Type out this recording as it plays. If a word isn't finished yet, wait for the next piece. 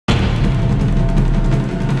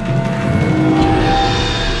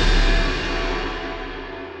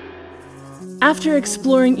After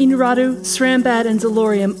exploring Inuradu, Srambad, and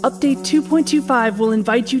Zalorium, Update 2.25 will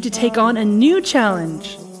invite you to take on a new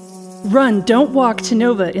challenge. Run, don't walk to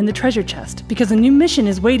Nova in the treasure chest, because a new mission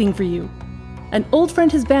is waiting for you. An old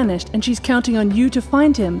friend has vanished, and she's counting on you to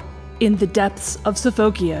find him in the depths of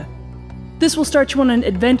Sufokia. This will start you on an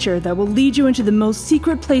adventure that will lead you into the most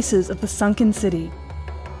secret places of the sunken city.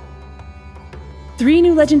 3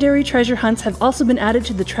 new legendary treasure hunts have also been added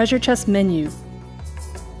to the treasure chest menu.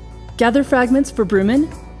 Gather fragments for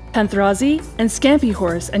Bruman, Panthrazi, and Scampy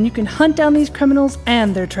Horse, and you can hunt down these criminals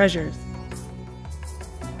and their treasures.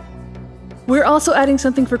 We're also adding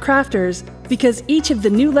something for crafters, because each of the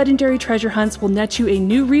new legendary treasure hunts will net you a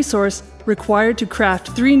new resource required to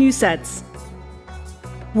craft 3 new sets.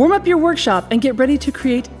 Warm up your workshop and get ready to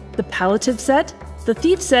create the Palliative set, the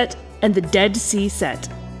Thief set, and the Dead Sea set.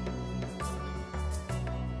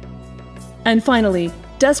 And finally,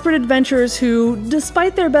 desperate adventurers who,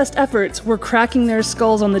 despite their best efforts, were cracking their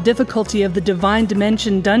skulls on the difficulty of the Divine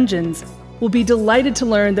Dimension dungeons, will be delighted to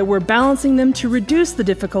learn that we're balancing them to reduce the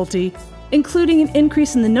difficulty, including an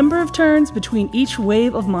increase in the number of turns between each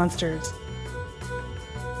wave of monsters.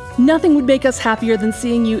 Nothing would make us happier than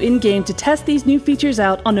seeing you in-game to test these new features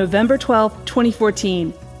out on November 12,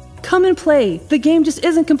 2014. Come and play, the game just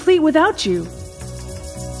isn't complete without you!